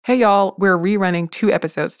Hey y'all, we're rerunning 2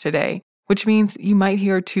 episodes today, which means you might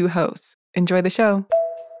hear 2 hosts. Enjoy the show.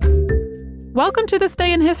 Welcome to This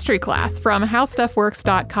Day in History class from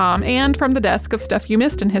HowStuffWorks.com and from the desk of Stuff You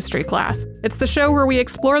Missed in History class. It's the show where we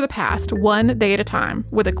explore the past one day at a time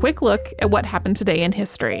with a quick look at what happened today in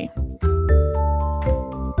history.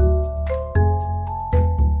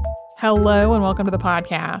 Hello and welcome to the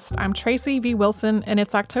podcast. I'm Tracy V. Wilson and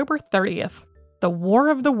it's October 30th. The War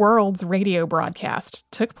of the Worlds radio broadcast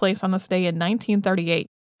took place on this day in 1938.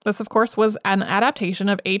 This, of course, was an adaptation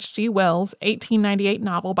of H.G. Wells' 1898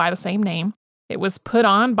 novel by the same name. It was put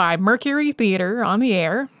on by Mercury Theater on the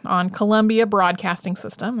air on Columbia Broadcasting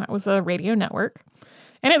System. That was a radio network.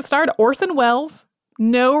 And it starred Orson Welles,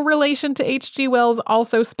 no relation to H.G. Wells,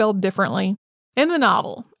 also spelled differently. In the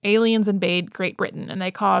novel, aliens invade Great Britain, and they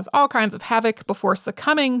cause all kinds of havoc before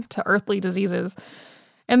succumbing to earthly diseases.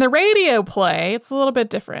 In the radio play, it's a little bit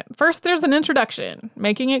different. First, there's an introduction,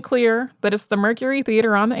 making it clear that it's the Mercury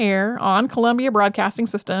Theater on the air on Columbia Broadcasting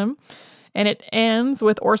System. And it ends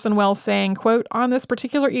with Orson Welles saying, quote, "On this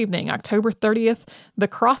particular evening, October 30th, the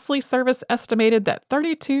Crossley service estimated that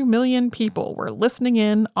 32 million people were listening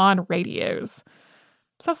in on radios."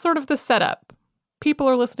 So that's sort of the setup. People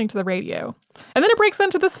are listening to the radio. And then it breaks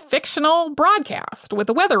into this fictional broadcast with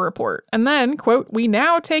a weather report. And then, quote, "We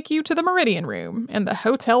now take you to the Meridian Room in the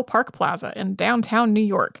Hotel Park Plaza in downtown New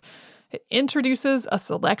York." It introduces a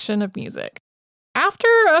selection of music. After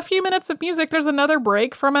a few minutes of music, there's another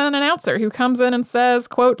break from an announcer who comes in and says,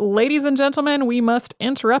 quote, "Ladies and gentlemen, we must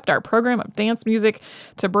interrupt our program of dance music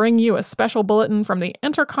to bring you a special bulletin from the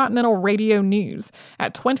Intercontinental Radio News.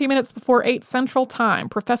 At 20 minutes before 8 Central Time,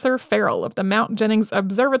 Professor Farrell of the Mount Jennings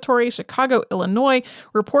Observatory, Chicago, Illinois,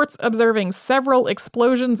 reports observing several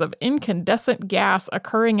explosions of incandescent gas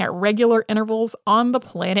occurring at regular intervals on the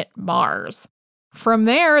planet Mars." From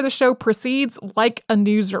there, the show proceeds like a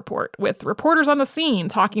news report, with reporters on the scene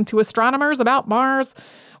talking to astronomers about Mars,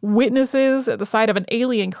 witnesses at the site of an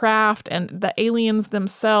alien craft, and the aliens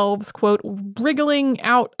themselves, quote, "wriggling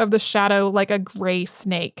out of the shadow like a gray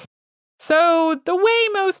snake." So the way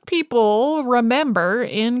most people remember,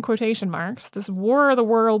 in quotation marks, this War of the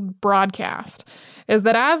World broadcast is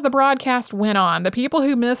that as the broadcast went on, the people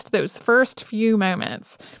who missed those first few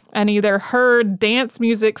moments and either heard dance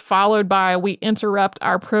music followed by "we interrupt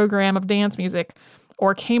our program of dance music,"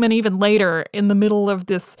 or came in even later in the middle of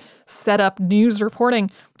this setup news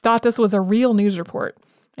reporting, thought this was a real news report.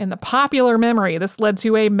 In the popular memory, this led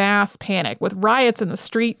to a mass panic with riots in the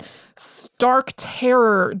street, stark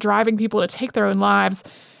terror driving people to take their own lives.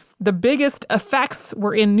 The biggest effects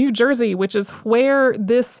were in New Jersey, which is where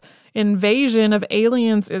this invasion of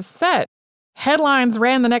aliens is set. Headlines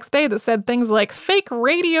ran the next day that said things like, "Fake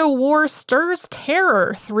radio war stirs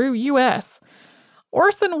terror through U.S."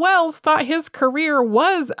 Orson Welles thought his career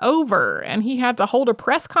was over, and he had to hold a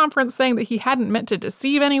press conference saying that he hadn't meant to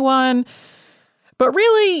deceive anyone. But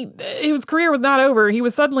really, his career was not over. He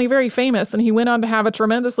was suddenly very famous, and he went on to have a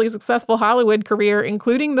tremendously successful Hollywood career,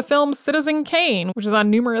 including the film Citizen Kane, which is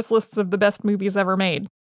on numerous lists of the best movies ever made.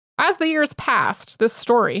 As the years passed, this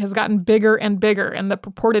story has gotten bigger and bigger, and the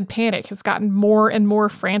purported panic has gotten more and more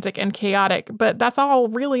frantic and chaotic, but that's all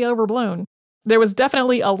really overblown. There was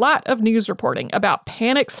definitely a lot of news reporting about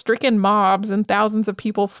panic-stricken mobs and thousands of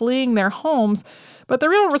people fleeing their homes, but the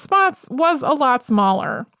real response was a lot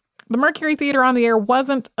smaller. The Mercury Theater on the air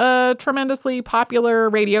wasn't a tremendously popular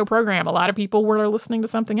radio program. A lot of people were listening to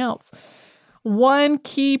something else. One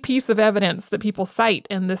key piece of evidence that people cite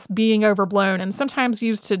in this being overblown and sometimes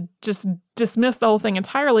used to just dismiss the whole thing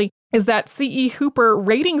entirely is that C.E. Hooper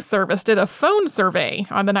Ratings Service did a phone survey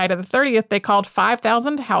on the night of the 30th. They called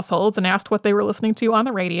 5,000 households and asked what they were listening to on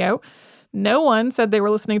the radio. No one said they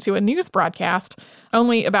were listening to a news broadcast.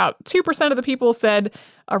 Only about 2% of the people said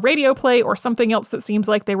a radio play or something else that seems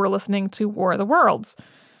like they were listening to War of the Worlds.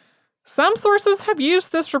 Some sources have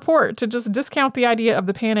used this report to just discount the idea of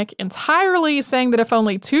the panic entirely, saying that if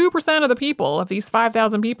only 2% of the people, of these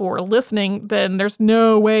 5,000 people, were listening, then there's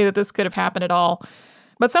no way that this could have happened at all.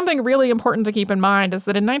 But something really important to keep in mind is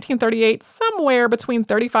that in 1938, somewhere between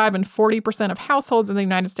 35 and 40% of households in the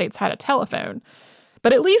United States had a telephone.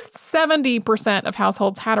 But at least 70% of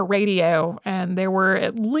households had a radio, and there were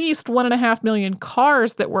at least 1.5 million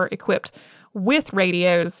cars that were equipped with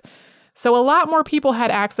radios. So a lot more people had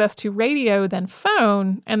access to radio than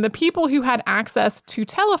phone, and the people who had access to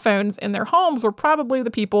telephones in their homes were probably the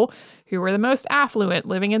people who were the most affluent,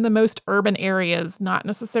 living in the most urban areas, not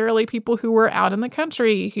necessarily people who were out in the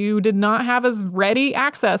country, who did not have as ready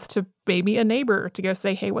access to maybe a neighbor to go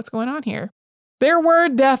say, "Hey, what's going on here?" There were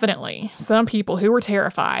definitely some people who were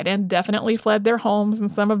terrified and definitely fled their homes, and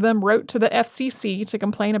some of them wrote to the FCC to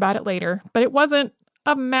complain about it later, but it wasn't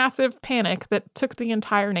a massive panic that took the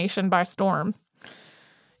entire nation by storm.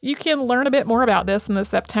 You can learn a bit more about this in the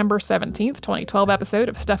September 17th, 2012 episode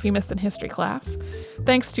of Stuff You Missed in History Class.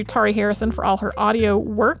 Thanks to Tari Harrison for all her audio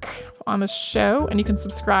work on this show, and you can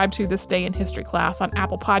subscribe to This Day in History Class on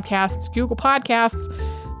Apple Podcasts, Google Podcasts,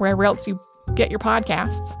 wherever else you get your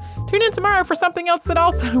podcasts. Tune in tomorrow for something else that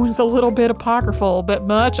also is a little bit apocryphal, but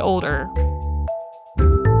much older.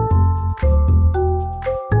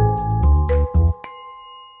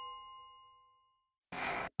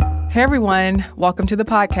 Hey everyone, welcome to the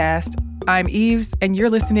podcast. I'm Eves, and you're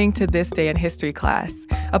listening to This Day in History Class,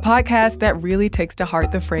 a podcast that really takes to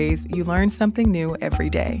heart the phrase, you learn something new every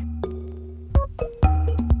day.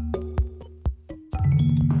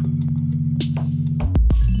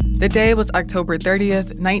 The day was October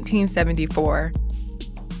 30th, 1974.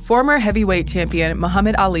 Former heavyweight champion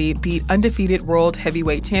Muhammad Ali beat undefeated world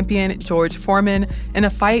heavyweight champion George Foreman in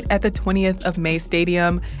a fight at the 20th of May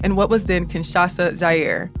Stadium in what was then Kinshasa,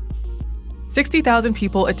 Zaire. 60,000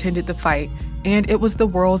 people attended the fight, and it was the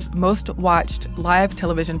world's most watched live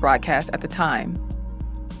television broadcast at the time.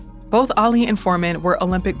 Both Ali and Foreman were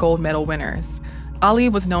Olympic gold medal winners. Ali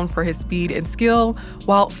was known for his speed and skill,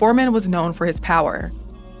 while Foreman was known for his power.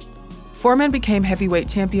 Foreman became heavyweight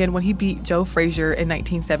champion when he beat Joe Frazier in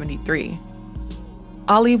 1973.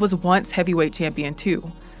 Ali was once heavyweight champion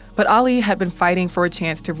too, but Ali had been fighting for a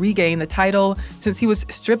chance to regain the title since he was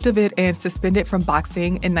stripped of it and suspended from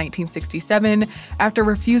boxing in 1967 after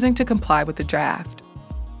refusing to comply with the draft.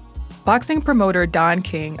 Boxing promoter Don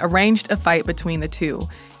King arranged a fight between the two,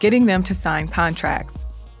 getting them to sign contracts.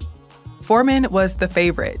 Foreman was the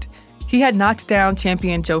favorite. He had knocked down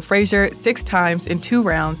champion Joe Frazier 6 times in 2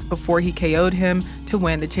 rounds before he KO'd him to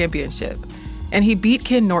win the championship, and he beat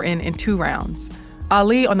Ken Norton in 2 rounds.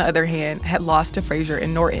 Ali, on the other hand, had lost to Frazier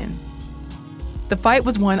and Norton. The fight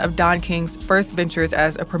was one of Don King's first ventures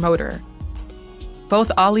as a promoter.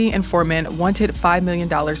 Both Ali and Foreman wanted $5 million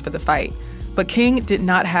for the fight, but King did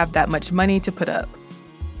not have that much money to put up.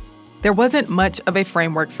 There wasn't much of a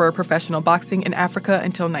framework for professional boxing in Africa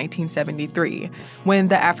until 1973, when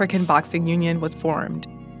the African Boxing Union was formed.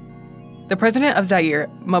 The president of Zaire,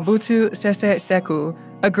 Mobutu Sese Seko,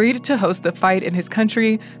 agreed to host the fight in his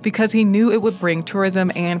country because he knew it would bring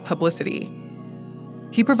tourism and publicity.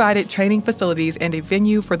 He provided training facilities and a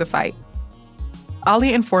venue for the fight.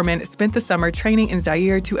 Ali and Foreman spent the summer training in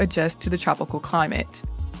Zaire to adjust to the tropical climate.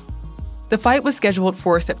 The fight was scheduled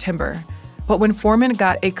for September, but when Foreman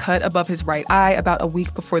got a cut above his right eye about a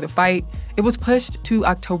week before the fight, it was pushed to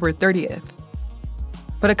October 30th.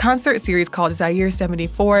 But a concert series called Zaire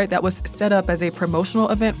 74 that was set up as a promotional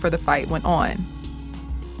event for the fight went on.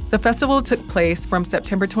 The festival took place from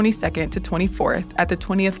September 22nd to 24th at the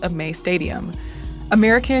 20th of May Stadium.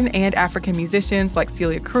 American and African musicians like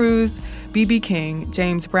Celia Cruz, B.B. King,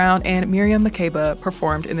 James Brown, and Miriam Makeba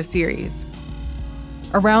performed in the series.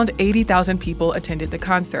 Around 80,000 people attended the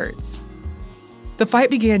concerts. The fight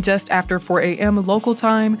began just after 4 a.m. local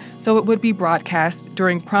time, so it would be broadcast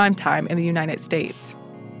during prime time in the United States.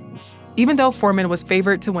 Even though Foreman was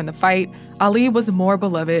favored to win the fight, Ali was more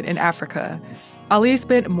beloved in Africa. Ali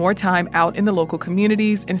spent more time out in the local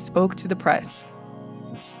communities and spoke to the press.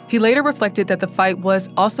 He later reflected that the fight was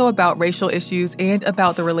also about racial issues and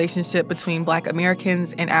about the relationship between Black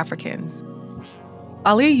Americans and Africans.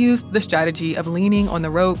 Ali used the strategy of leaning on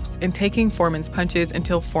the ropes and taking Foreman's punches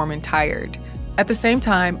until Foreman tired. At the same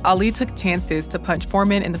time, Ali took chances to punch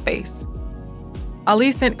Foreman in the face.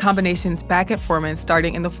 Ali sent combinations back at Foreman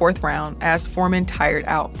starting in the 4th round as Foreman tired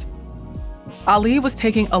out. Ali was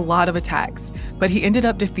taking a lot of attacks, but he ended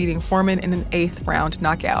up defeating Foreman in an 8th round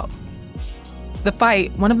knockout. The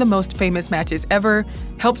fight, one of the most famous matches ever,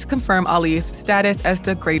 helped confirm Ali's status as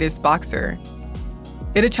the greatest boxer.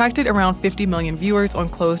 It attracted around 50 million viewers on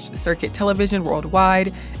closed-circuit television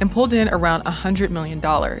worldwide and pulled in around $100 million.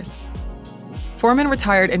 Foreman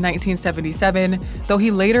retired in 1977, though he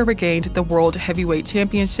later regained the World Heavyweight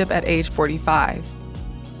Championship at age 45.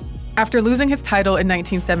 After losing his title in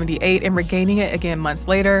 1978 and regaining it again months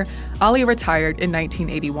later, Ali retired in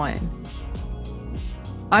 1981.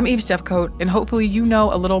 I'm Eve Jeffcoat, and hopefully you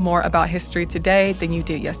know a little more about history today than you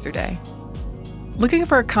did yesterday. Looking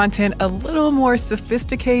for content a little more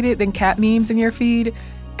sophisticated than cat memes in your feed?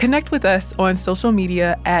 Connect with us on social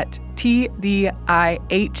media at TDIHC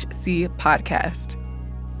Podcast.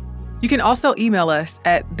 You can also email us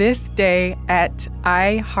at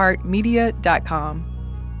thisday@iheartmedia.com.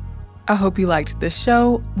 I hope you liked this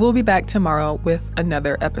show. We'll be back tomorrow with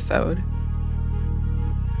another episode.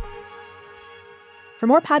 For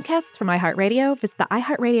more podcasts from iHeartRadio, visit the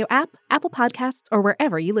iHeartRadio app, Apple Podcasts, or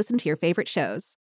wherever you listen to your favorite shows.